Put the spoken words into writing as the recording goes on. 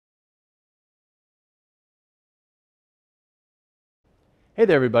Hey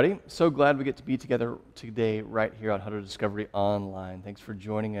there, everybody. So glad we get to be together today right here on Huddle Discovery Online. Thanks for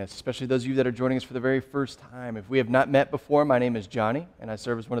joining us, especially those of you that are joining us for the very first time. If we have not met before, my name is Johnny, and I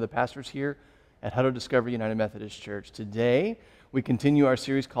serve as one of the pastors here at Huddle Discovery United Methodist Church. Today, we continue our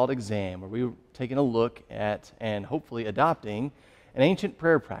series called Exam, where we're taking a look at and hopefully adopting an ancient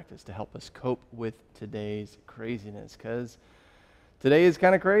prayer practice to help us cope with today's craziness, because today is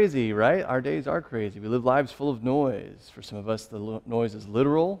kind of crazy, right? Our days are crazy. We live lives full of noise. For some of us, the noise is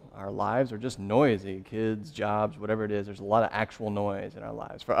literal. Our lives are just noisy. Kids, jobs, whatever it is, there's a lot of actual noise in our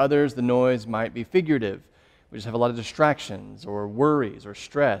lives. For others, the noise might be figurative. We just have a lot of distractions or worries or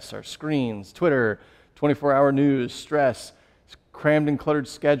stress, our screens, Twitter, 24-hour news, stress, crammed and cluttered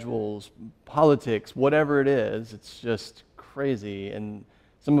schedules, politics, whatever it is. It's just crazy. And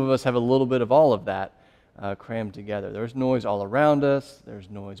some of us have a little bit of all of that crammed together. There's noise all around us,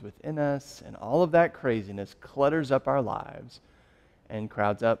 there's noise within us, and all of that craziness clutters up our lives and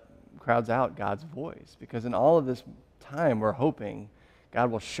crowds out God's voice. Because in all of this time, we're hoping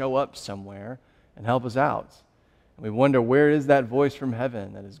God will show up somewhere and help us out. And we wonder, where is that voice from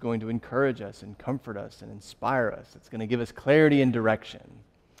heaven that is going to encourage us and comfort us and inspire us? It's going to give us clarity and direction.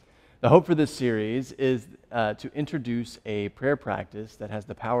 The hope for this series is to introduce a prayer practice that has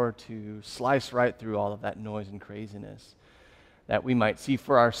the power to slice right through all of that noise and craziness, that we might see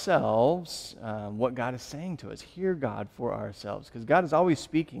for ourselves what God is saying to us, hear God for ourselves, because God is always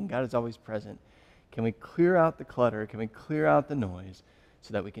speaking, God is always present. Can we clear out the clutter? Can we clear out the noise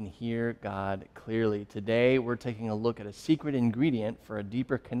so that we can hear God clearly? Today, we're taking a look at a secret ingredient for a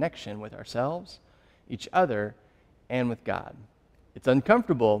deeper connection with ourselves, each other, and with God. It's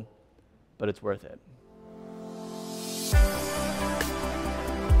uncomfortable, but it's worth it.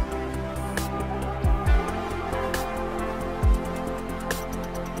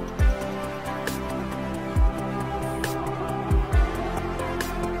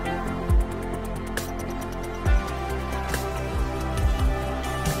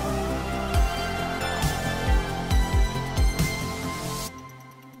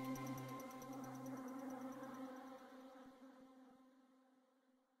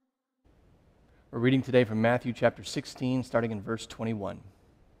 We're reading today from Matthew chapter 16, starting in verse 21.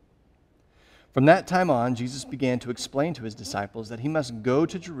 From that time on, Jesus began to explain to his disciples that he must go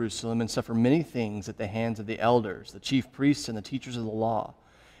to Jerusalem and suffer many things at the hands of the elders, the chief priests, and the teachers of the law,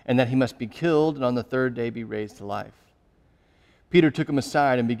 and that he must be killed and on the third day be raised to life. Peter took him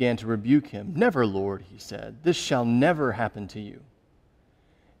aside and began to rebuke him. "Never, Lord," he said, "this shall never happen to you."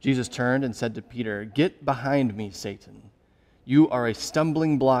 Jesus turned and said to Peter, "Get behind me, Satan. You are a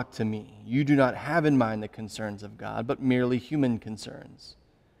stumbling block to me. You do not have in mind the concerns of God, but merely human concerns."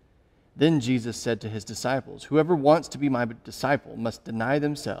 Then Jesus said to his disciples, "Whoever wants to be my disciple must deny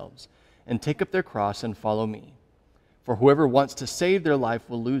themselves and take up their cross and follow me. For whoever wants to save their life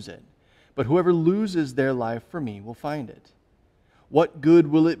will lose it, but whoever loses their life for me will find it. What good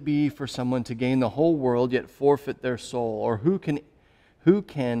will it be for someone to gain the whole world yet forfeit their soul? Or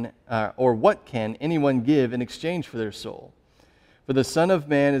what can anyone give in exchange for their soul? For the Son of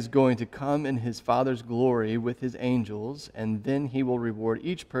Man is going to come in his Father's glory with his angels, and then he will reward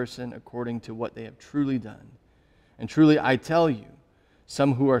each person according to what they have truly done. And truly I tell you,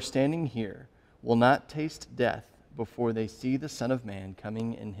 some who are standing here will not taste death before they see the Son of Man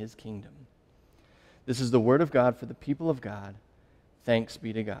coming in his kingdom." This is the word of God for the people of God. Thanks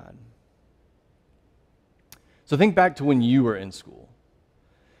be to God. So think back to when you were in school.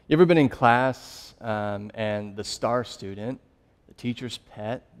 You ever been in class and the star student, the teacher's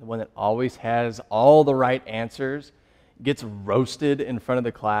pet, the one that always has all the right answers, gets roasted in front of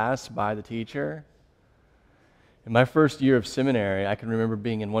the class by the teacher? In my first year of seminary, I can remember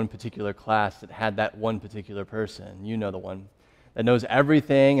being in one particular class that had that one particular person. You know the one that knows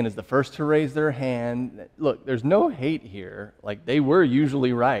everything and is the first to raise their hand. Look, there's no hate here. Like, they were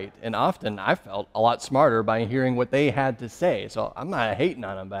usually right, and often I felt a lot smarter by hearing what they had to say, so I'm not hating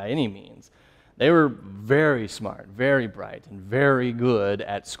on them by any means. They were very smart, very bright, and very good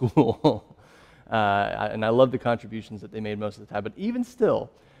at school. And I love the contributions that they made most of the time. But even still,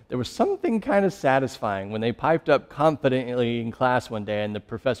 there was something kind of satisfying when they piped up confidently in class one day and the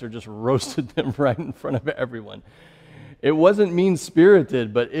professor just roasted them right in front of everyone. It wasn't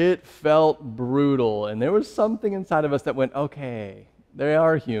mean-spirited, but it felt brutal. And there was something inside of us that went, okay, they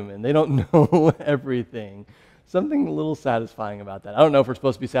are human. They don't know everything. Something a little satisfying about that. I don't know if we're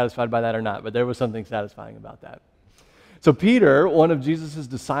supposed to be satisfied by that or not, but there was something satisfying about that. So Peter, one of Jesus'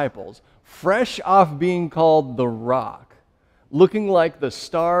 disciples, fresh off being called the Rock, looking like the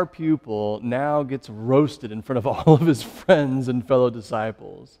star pupil, now gets roasted in front of all of his friends and fellow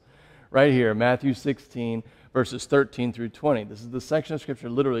disciples. right here, Matthew 16, verses 13 through 20. This is the section of Scripture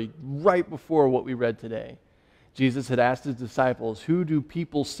literally right before what we read today. Jesus had asked his disciples, "Who do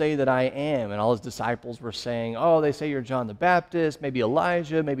people say that I am?" And all his disciples were saying, "Oh, they say you're John the Baptist, maybe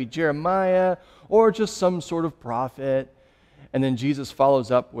Elijah, maybe Jeremiah, or just some sort of prophet." And then Jesus follows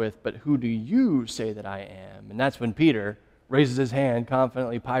up with, "But who do you say that I am?" And that's when Peter raises his hand,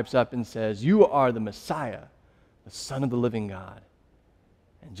 confidently pipes up and says, "You are the Messiah, the Son of the living God."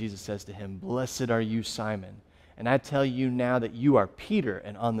 And Jesus says to him, "Blessed are you, Simon. And I tell you now that you are Peter,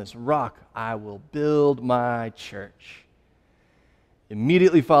 and on this rock I will build my church."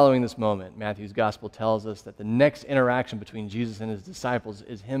 Immediately following this moment, Matthew's gospel tells us that the next interaction between Jesus and his disciples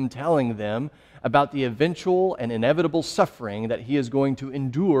is him telling them about the eventual and inevitable suffering that he is going to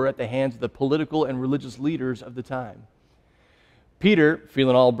endure at the hands of the political and religious leaders of the time. Peter,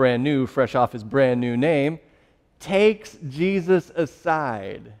 feeling all brand new, fresh off his brand new name, takes Jesus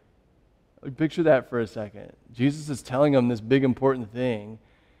aside. Picture that for a second. Jesus is telling him this big important thing,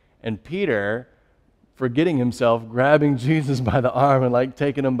 and Peter, forgetting himself, grabbing Jesus by the arm and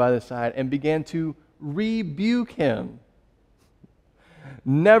taking him by the side, and began to rebuke him.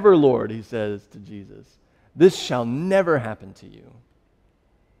 "Never, Lord," he says to Jesus, "this shall never happen to you."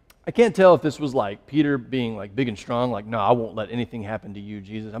 I can't tell if this was Peter being big and strong, "No, I won't let anything happen to you,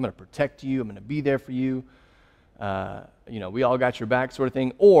 Jesus. I'm going to protect you. I'm going to be there for you. We all got your back," sort of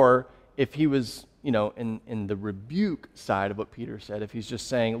thing. Or if he was, in the rebuke side of what Peter said, if he's just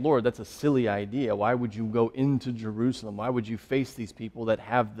saying, "Lord, that's a silly idea. Why would you go into Jerusalem? Why would you face these people that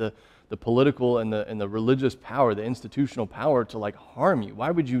have the political and the religious power, the institutional power to harm you? Why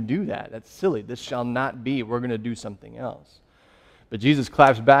would you do that? That's silly. This shall not be. We're going to do something else." But Jesus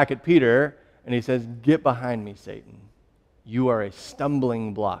claps back at Peter and he says, "Get behind me, Satan. You are a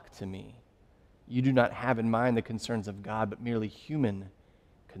stumbling block to me. You do not have in mind the concerns of God, but merely human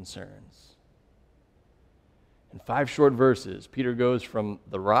concerns." In 5 short verses, Peter goes from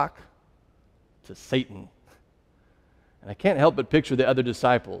the rock to Satan. And I can't help but picture the other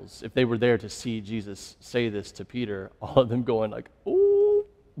disciples, if they were there to see Jesus say this to Peter, all of them going "Ooh."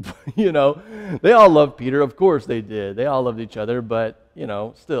 They all loved Peter. Of course they did. They all loved each other, but,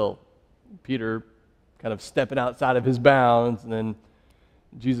 still, Peter kind of stepping outside of his bounds, and then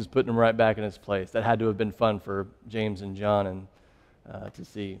Jesus putting him right back in his place. That had to have been fun for James and John to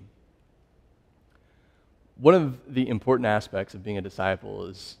see. One of the important aspects of being a disciple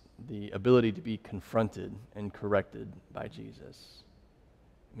is the ability to be confronted and corrected by Jesus.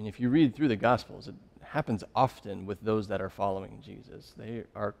 I mean, if you read through the Gospels, it happens often with those that are following Jesus. They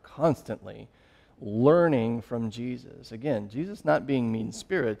are constantly learning from Jesus. Again, Jesus not being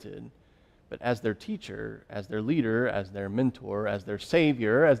mean-spirited, but as their teacher, as their leader, as their mentor, as their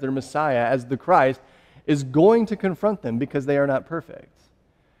Savior, as their Messiah, as the Christ, is going to confront them because they are not perfect,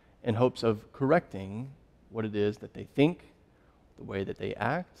 in hopes of correcting what it is that they think, the way that they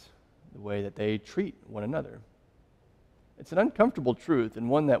act, the way that they treat one another. It's an uncomfortable truth, and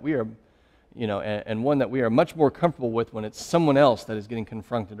one that we are, and one that we are much more comfortable with when it's someone else that is getting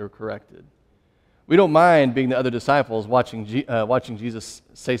confronted or corrected. We don't mind being the other disciples watching Jesus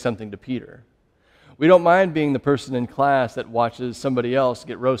say something to Peter. We don't mind being the person in class that watches somebody else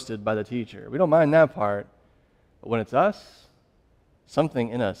get roasted by the teacher. We don't mind that part. But when it's us, something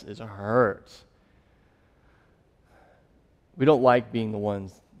in us is hurt. We don't like being the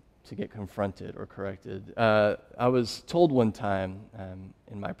ones to get confronted or corrected. I was told one time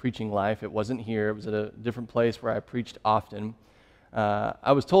in my preaching life, it wasn't here, it was at a different place where I preached often.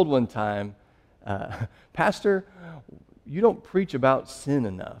 I was told one time, "Pastor, you don't preach about sin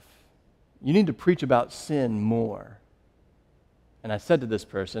enough. You need to preach about sin more." And I said to this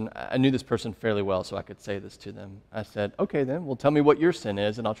person, I knew this person fairly well, so I could say this to them. I said, "Okay then, well tell me what your sin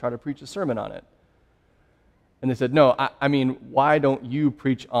is, and I'll try to preach a sermon on it." And they said, "No, I mean, why don't you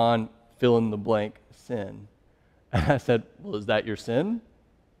preach on fill in the blank sin?" And I said, "Well, is that your sin?"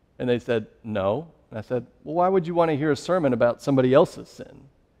 And they said, "No." And I said, "Well, why would you want to hear a sermon about somebody else's sin?"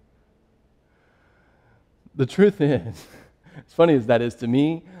 The truth is, as funny as that is to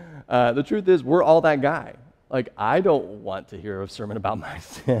me, the truth is we're all that guy. I don't want to hear a sermon about my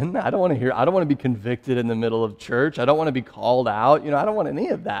sin. I don't want to be convicted in the middle of church. I don't want to be called out. I don't want any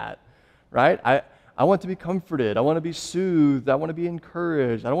of that, right? I want to be comforted. I want to be soothed. I want to be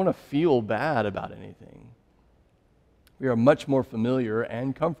encouraged. I don't want to feel bad about anything. We are much more familiar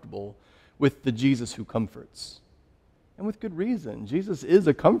and comfortable with the Jesus who comforts. And with good reason. Jesus is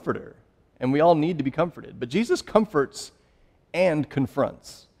a comforter, and we all need to be comforted. But Jesus comforts and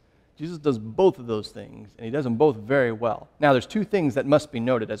confronts. Jesus does both of those things, and he does them both very well. Now, there's 2 things that must be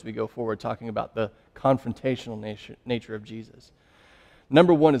noted as we go forward talking about the confrontational nature of Jesus.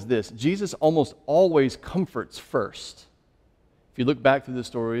 Number one is this: Jesus almost always comforts first. If you look back through the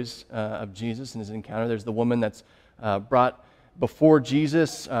stories of Jesus and his encounter, there's the woman that's brought before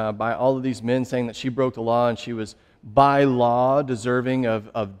Jesus by all of these men saying that she broke the law and she was by law deserving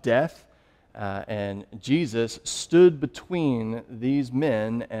of death. And Jesus stood between these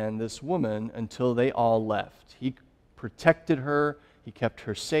men and this woman until they all left. He protected her. He kept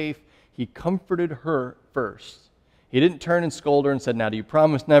her safe. He comforted her first. He didn't turn and scold her and said, now do you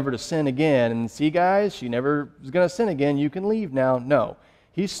promise never to sin again? And see, guys, she never was going to sin again. You can leave now. No.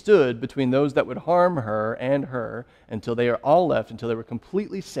 He stood between those that would harm her and her until they are all left, until they were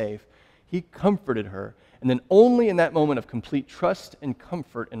completely safe. He comforted her. And then only in that moment of complete trust and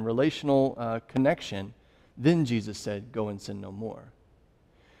comfort and relational connection, then Jesus said, go and sin no more.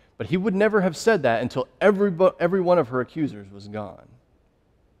 But he would never have said that until every one of her accusers was gone.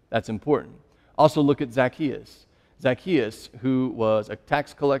 That's important. Also look at Zacchaeus. Zacchaeus, who was a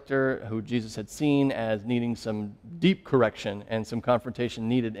tax collector, who Jesus had seen as needing some deep correction and some confrontation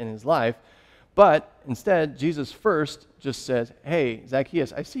needed in his life. But instead, Jesus first just says, hey,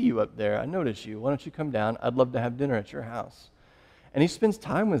 Zacchaeus, I see you up there. I notice you. Why don't you come down? I'd love to have dinner at your house. And he spends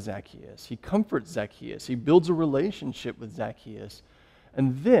time with Zacchaeus. He comforts Zacchaeus. He builds a relationship with Zacchaeus.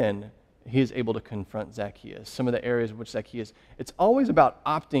 And then he is able to confront Zacchaeus, some of the areas in which Zacchaeus, it's always about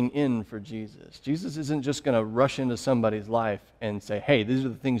opting in for Jesus. Jesus isn't just going to rush into somebody's life and say, hey, these are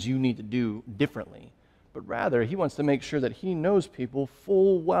the things you need to do differently. But rather, he wants to make sure that he knows people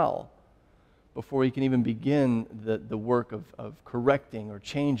full well before he can even begin the work of correcting or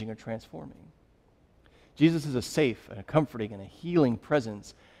changing or transforming. Jesus is a safe and a comforting and a healing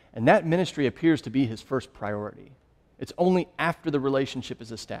presence, and that ministry appears to be his first priority. It's only after the relationship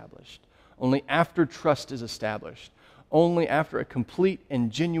is established, only after trust is established, only after a complete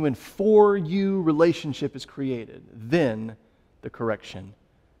and genuine for you relationship is created, then the correction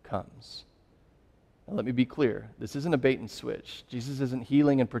comes. Now, let me be clear. This isn't a bait and switch. Jesus isn't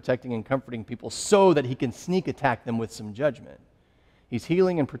healing and protecting and comforting people so that he can sneak attack them with some judgment. He's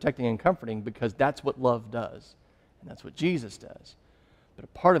healing and protecting and comforting because that's what love does, and that's what Jesus does. But a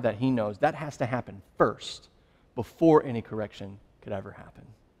part of that, he knows, that has to happen first before any correction could ever happen.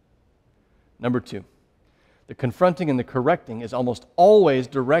 Number two, the confronting and the correcting is almost always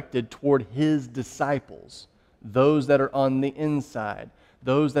directed toward his disciples, those that are on the inside,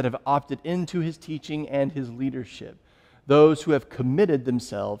 those that have opted into his teaching and his leadership, those who have committed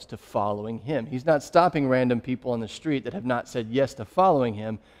themselves to following him. He's not stopping random people on the street that have not said yes to following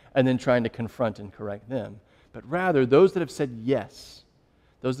him and then trying to confront and correct them, but rather those that have said yes,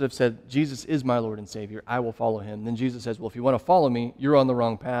 those that have said, Jesus is my Lord and Savior, I will follow him. Then Jesus says, well, if you want to follow me, you're on the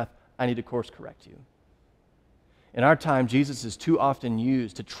wrong path. I need to course correct you. In our time, Jesus is too often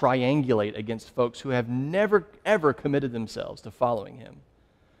used to triangulate against folks who have never, ever committed themselves to following him.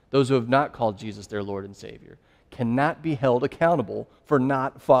 Those who have not called Jesus their Lord and Savior cannot be held accountable for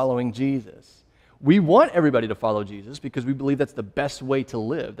not following Jesus. We want everybody to follow Jesus because we believe that's the best way to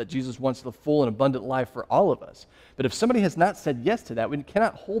live, that Jesus wants the full and abundant life for all of us. But if somebody has not said yes to that, we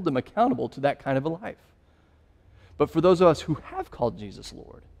cannot hold them accountable to that kind of a life. But for those of us who have called Jesus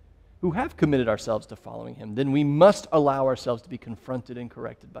Lord, who have committed ourselves to following him, then we must allow ourselves to be confronted and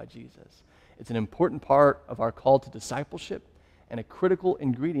corrected by Jesus. It's an important part of our call to discipleship and a critical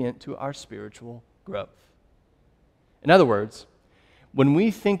ingredient to our spiritual growth. In other words, when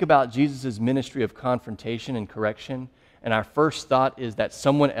we think about Jesus' ministry of confrontation and correction, and our first thought is that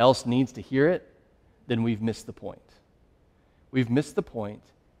someone else needs to hear it, then we've missed the point. We've missed the point,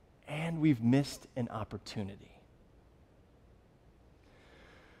 and we've missed an opportunity.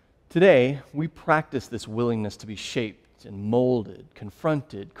 Today, we practice this willingness to be shaped and molded,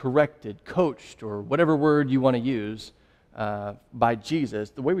 confronted, corrected, coached, or whatever word you want to use by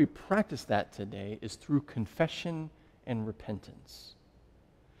Jesus. The way we practice that today is through confession and repentance.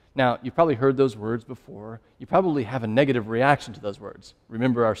 Now, you've probably heard those words before. You probably have a negative reaction to those words.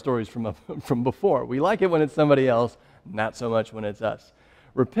 Remember our stories from before. We like it when it's somebody else, not so much when it's us.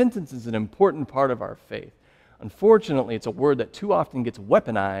 Repentance is an important part of our faith. Unfortunately, it's a word that too often gets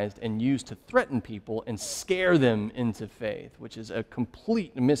weaponized and used to threaten people and scare them into faith, which is a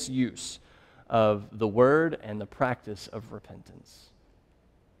complete misuse of the word and the practice of repentance.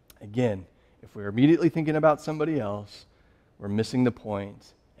 Again, if we're immediately thinking about somebody else, we're missing the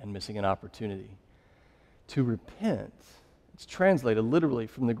point and missing an opportunity. To repent, it's translated literally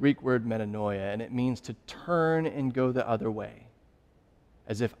from the Greek word metanoia, and it means to turn and go the other way.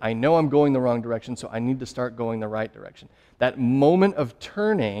 As if I know I'm going the wrong direction, so I need to start going the right direction. That moment of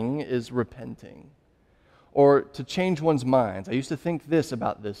turning is repenting. Or to change one's minds. I used to think this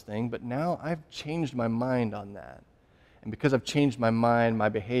about this thing, but now I've changed my mind on that. And because I've changed my mind, my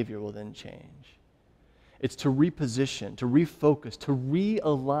behavior will then change. It's to reposition, to refocus, to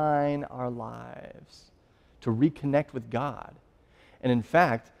realign our lives, to reconnect with God. And in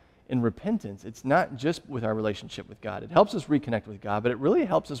fact, in repentance, it's not just with our relationship with God. It helps us reconnect with God, but it really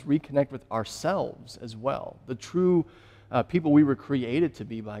helps us reconnect with ourselves as well, the true people we were created to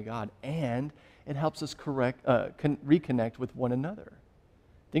be by God. And it helps us reconnect with one another.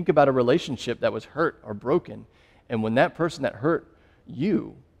 Think about a relationship that was hurt or broken, and when that person that hurt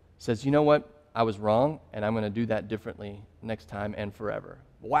you says, you know what, I was wrong, and I'm going to do that differently next time and forever.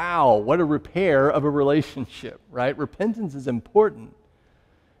 Wow, what a repair of a relationship, right? Repentance is important.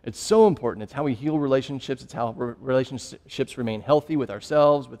 It's so important. It's how we heal relationships. It's how relationships remain healthy with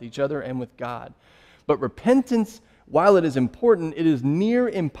ourselves, with each other, and with God. But repentance, while it is important, it is near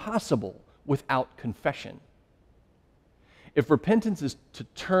impossible without confession. If repentance is to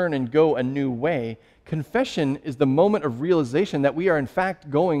turn and go a new way, confession is the moment of realization that we are in fact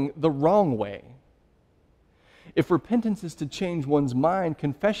going the wrong way. If repentance is to change one's mind,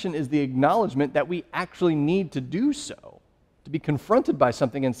 confession is the acknowledgement that we actually need to do so, to be confronted by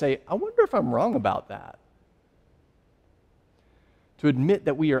something and say, I wonder if I'm wrong about that. To admit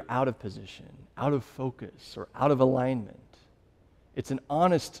that we are out of position, out of focus, or out of alignment. It's an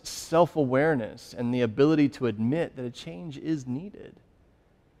honest self-awareness and the ability to admit that a change is needed.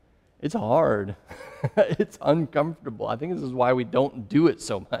 It's hard. It's uncomfortable. I think this is why we don't do it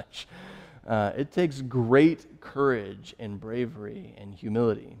so much. It takes great courage and bravery and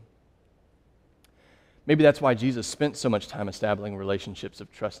humility. Maybe that's why Jesus spent so much time establishing relationships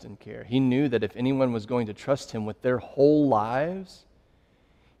of trust and care. He knew that if anyone was going to trust him with their whole lives,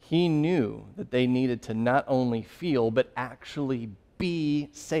 he knew that they needed to not only feel, but actually be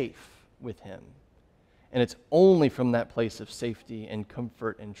safe with him. And it's only from that place of safety and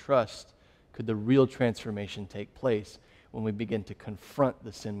comfort and trust could the real transformation take place when we begin to confront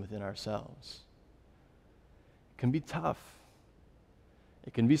the sin within ourselves. It can be tough.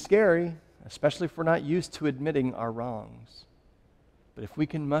 It can be scary, especially if we're not used to admitting our wrongs. But if we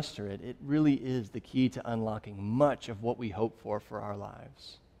can muster it, it really is the key to unlocking much of what we hope for our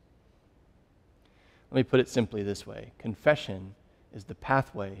lives. Let me put it simply this way. Confession is the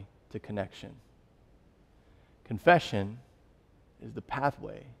pathway to connection. Confession is the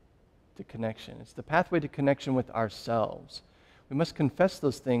pathway to connection. It's the pathway to connection with ourselves. We must confess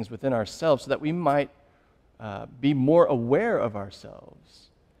those things within ourselves so that we might be more aware of ourselves.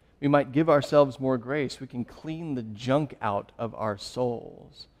 We might give ourselves more grace. We can clean the junk out of our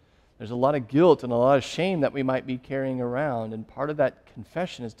souls. There's a lot of guilt and a lot of shame that we might be carrying around, and part of that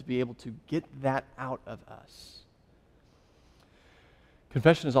confession is to be able to get that out of us.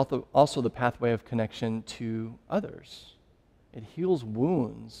 Confession is also the pathway of connection to others. It heals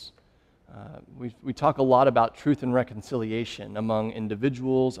wounds. We talk a lot about truth and reconciliation among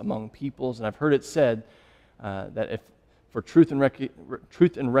individuals, among peoples, and I've heard it said that if for truth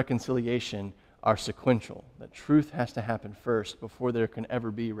and reconciliation are sequential, that truth has to happen first before there can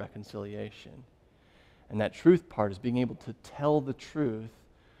ever be reconciliation. And that truth part is being able to tell the truth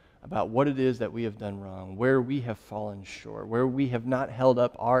about what it is that we have done wrong, where we have fallen short, where we have not held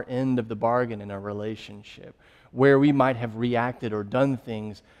up our end of the bargain in our relationship, where we might have reacted or done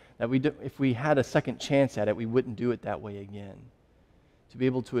things that if we had a second chance at it, we wouldn't do it that way again. To be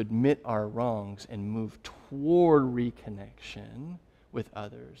able to admit our wrongs and move toward reconnection with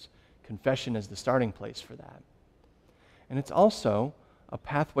others. Confession is the starting place for that. And it's also a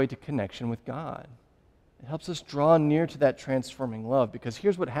pathway to connection with God. It helps us draw near to that transforming love, because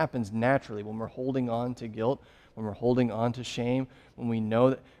here's what happens naturally when we're holding on to guilt, when we're holding on to shame, when we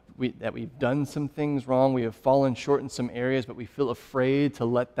know that we've done some things wrong, we have fallen short in some areas, but we feel afraid to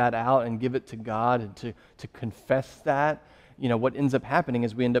let that out and give it to God and to confess that. You know, what ends up happening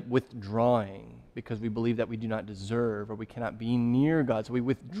is we end up withdrawing because we believe that we do not deserve or we cannot be near God. So we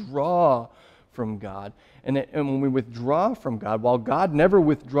withdraw from God. And when we withdraw from God, while God never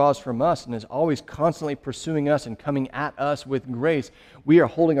withdraws from us and is always constantly pursuing us and coming at us with grace, we are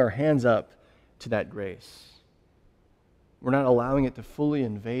holding our hands up to that grace. We're not allowing it to fully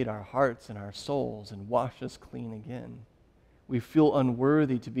invade our hearts and our souls and wash us clean again. We feel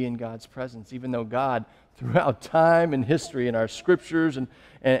unworthy to be in God's presence, even though God, throughout time and history in our scriptures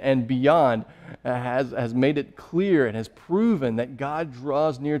and beyond, has made it clear and has proven that God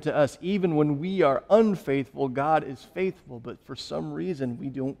draws near to us. Even when we are unfaithful, God is faithful, but for some reason we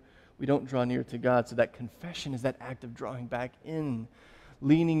don't draw near to God. So that confession is that act of drawing back in,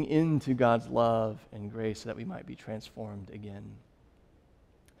 leaning into God's love and grace so that we might be transformed again.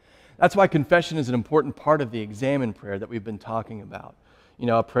 That's why confession is an important part of the examine prayer that we've been talking about.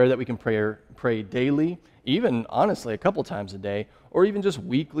 a prayer that we can pray daily, even honestly a couple times a day, or even just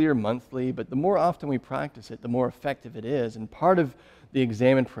weekly or monthly. But the more often we practice it, the more effective it is. And part of the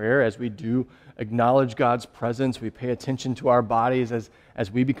examine prayer, as we do acknowledge God's presence, we pay attention to our bodies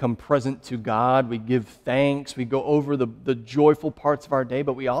as we become present to God, we give thanks, we go over the joyful parts of our day,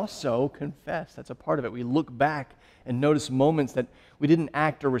 but we also confess. That's a part of it. We look back and notice moments that we didn't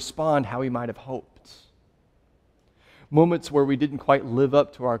act or respond how we might have hoped. Moments where we didn't quite live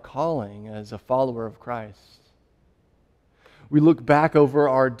up to our calling as a follower of Christ. We look back over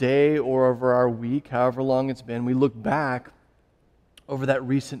our day or over our week, however long it's been. We look back over that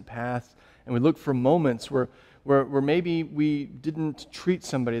recent past, and we look for moments where maybe we didn't treat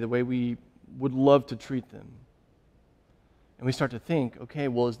somebody the way we would love to treat them. And we start to think, okay,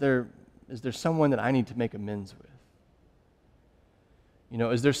 well, is there someone that I need to make amends with?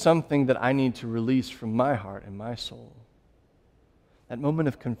 Is there something that I need to release from my heart and my soul? That moment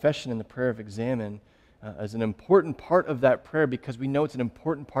of confession in the prayer of examine is an important part of that prayer because we know it's an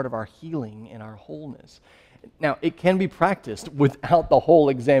important part of our healing and our wholeness. Now, it can be practiced without the whole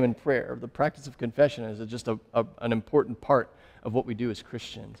examine prayer. The practice of confession is just an important part of what we do as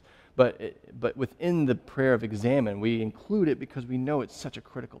Christians. But within the prayer of examine, we include it because we know it's such a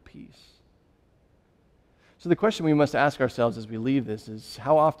critical piece. So the question we must ask ourselves as we leave this is,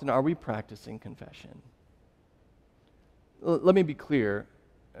 how often are we practicing confession? Let me be clear.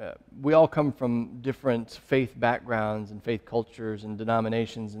 We all come from different faith backgrounds and faith cultures and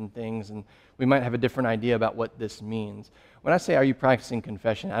denominations and things, and we might have a different idea about what this means. When I say, are you practicing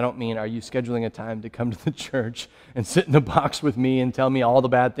confession, I don't mean, are you scheduling a time to come to the church and sit in the box with me and tell me all the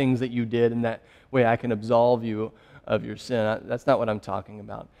bad things that you did, and that way I can absolve you of your sin. That's not what I'm talking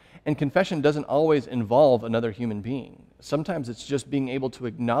about. And confession doesn't always involve another human being. Sometimes it's just being able to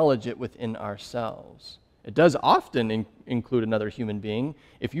acknowledge it within ourselves. It does often include another human being.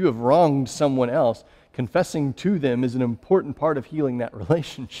 If you have wronged someone else, confessing to them is an important part of healing that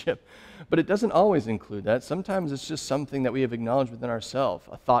relationship. But it doesn't always include that. Sometimes it's just something that we have acknowledged within ourselves,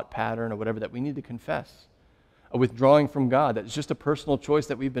 a thought pattern or whatever that we need to confess. A withdrawing from God. That's just a personal choice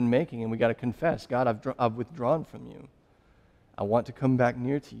that we've been making, and we got to confess, God, I've withdrawn from you. I want to come back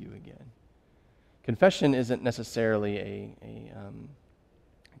near to you again. Confession isn't necessarily a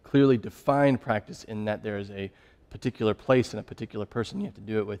clearly defined practice in that there is a particular place and a particular person you have to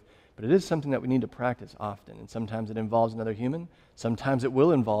do it with, but it is something that we need to practice often. And sometimes it involves another human. Sometimes it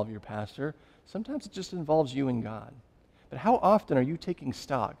will involve your pastor. Sometimes it just involves you and God. But how often are you taking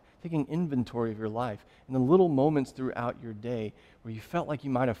stock, taking inventory of your life in the little moments throughout your day where you felt like you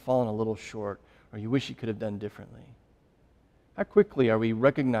might have fallen a little short or you wish you could have done differently? How quickly are we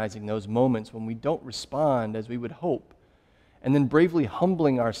recognizing those moments when we don't respond as we would hope, and then bravely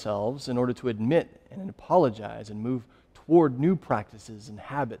humbling ourselves in order to admit and apologize and move toward new practices and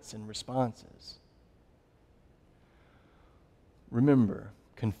habits and responses? Remember,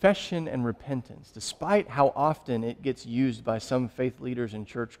 confession and repentance, despite how often it gets used by some faith leaders and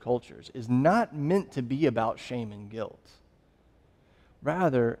church cultures, is not meant to be about shame and guilt.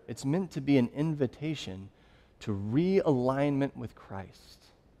 Rather, it's meant to be an invitation to realignment with Christ.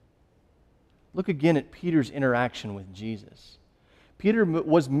 Look again at Peter's interaction with Jesus. Peter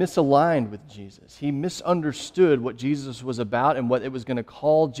was misaligned with Jesus. He misunderstood what Jesus was about and what it was going to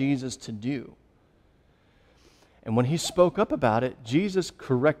call Jesus to do. And when he spoke up about it, Jesus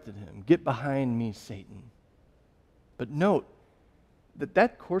corrected him. Get behind me, Satan. But note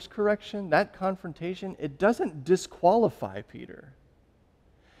that course correction, that confrontation, it doesn't disqualify Peter.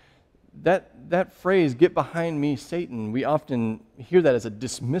 That phrase, get behind me, Satan, we often hear that as a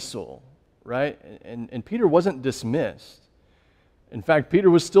dismissal, right? And Peter wasn't dismissed. In fact, Peter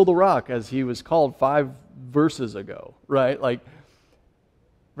was still the rock, as he was called 5 verses ago, right?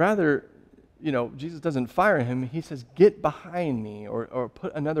 Rather, Jesus doesn't fire him. He says, get behind me, or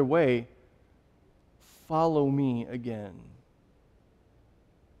put another way, follow me again.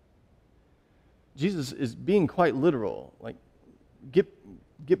 Jesus is being quite literal.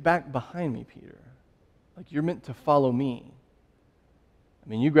 Get back behind me, Peter. You're meant to follow me. I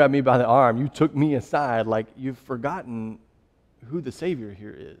mean, you grabbed me by the arm. You took me aside. You've forgotten who the Savior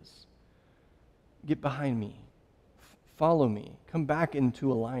here is. Get behind me. Follow me. Come back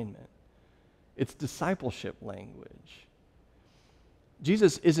into alignment. It's discipleship language.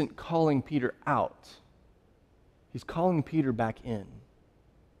 Jesus isn't calling Peter out. He's calling Peter back in.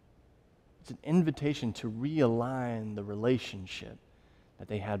 It's an invitation to realign the relationship that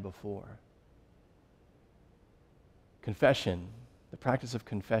they had before. Confession, the practice of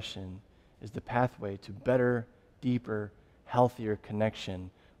confession, is the pathway to better, deeper, healthier connection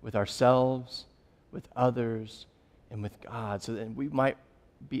with ourselves, with others, and with God, so that we might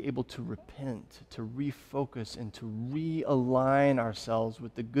be able to repent, to refocus, and to realign ourselves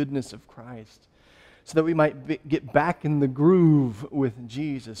with the goodness of Christ, so that we might get back in the groove with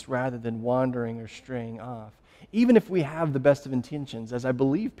Jesus rather than wandering or straying off, even if we have the best of intentions, as I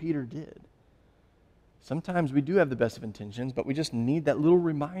believe Peter did. Sometimes we do have the best of intentions, but we just need that little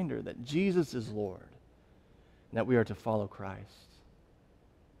reminder that Jesus is Lord and that we are to follow Christ.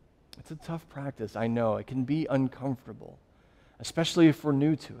 It's a tough practice, I know. It can be uncomfortable, especially if we're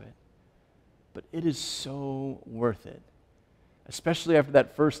new to it. But it is so worth it, especially after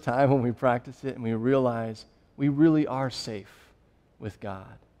that first time when we practice it and we realize we really are safe with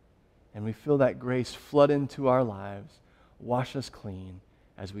God. And we feel that grace flood into our lives, wash us clean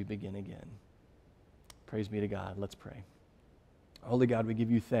as we begin again. Praise be to God. Let's pray. Holy God, we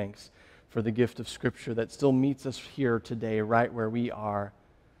give you thanks for the gift of Scripture that still meets us here today, right where we are,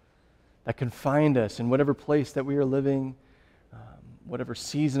 that can find us in whatever place that we are living, whatever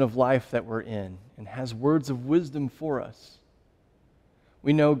season of life that we're in, and has words of wisdom for us.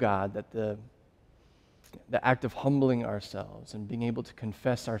 We know, God, that the act of humbling ourselves and being able to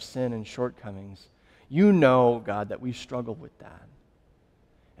confess our sin and shortcomings, you know, God, that we struggle with that.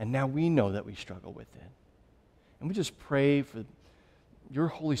 And now we know that we struggle with it. And we just pray for your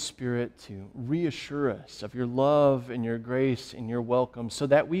Holy Spirit to reassure us of your love and your grace and your welcome, so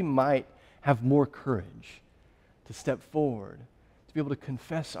that we might have more courage to step forward, to be able to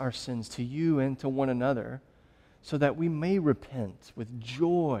confess our sins to you and to one another, so that we may repent with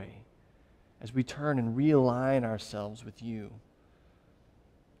joy as we turn and realign ourselves with you.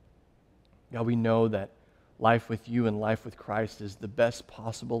 God, we know that life with you and life with Christ is the best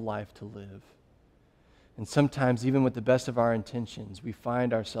possible life to live. And sometimes, even with the best of our intentions, we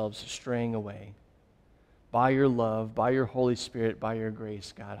find ourselves straying away. By your love, by your Holy Spirit, by your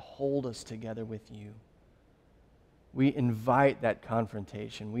grace, God, hold us together with you. We invite that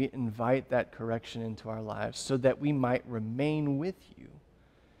confrontation. We invite that correction into our lives so that we might remain with you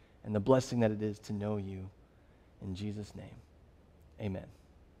and the blessing that it is to know you. In Jesus' name, amen.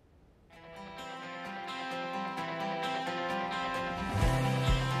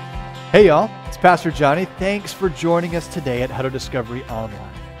 Hey y'all, it's Pastor Johnny. Thanks for joining us today at How to Discovery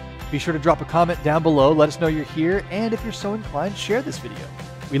Online. Be sure to drop a comment down below, let us know you're here, and if you're so inclined, share this video.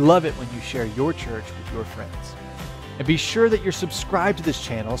 We love it when you share your church with your friends. And be sure that you're subscribed to this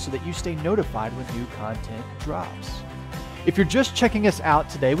channel so that you stay notified when new content drops. If you're just checking us out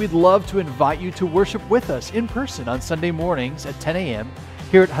today, we'd love to invite you to worship with us in person on Sunday mornings at 10 a.m.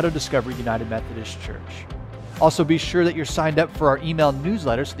 here at How to Discover United Methodist Church. Also, be sure that you're signed up for our email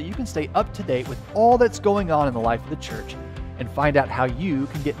newsletter so that you can stay up to date with all that's going on in the life of the church and find out how you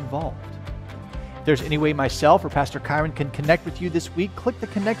can get involved. If there's any way myself or Pastor Kyron can connect with you this week, click the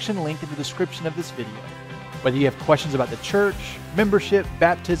connection link in the description of this video. Whether you have questions about the church, membership,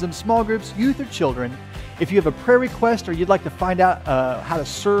 baptism, small groups, youth, or children, if you have a prayer request or you'd like to find out how to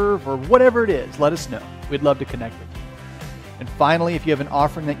serve or whatever it is, let us know. We'd love to connect with you. And finally, if you have an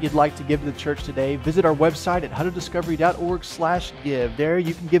offering that you'd like to give to the church today, visit our website at howtodiscovery.org/give. There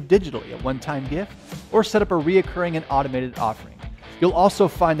you can give digitally, a one-time gift, or set up a reoccurring and automated offering. You'll also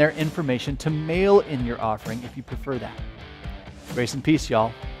find there information to mail in your offering if you prefer that. Grace and peace,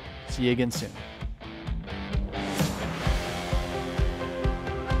 y'all. See you again soon.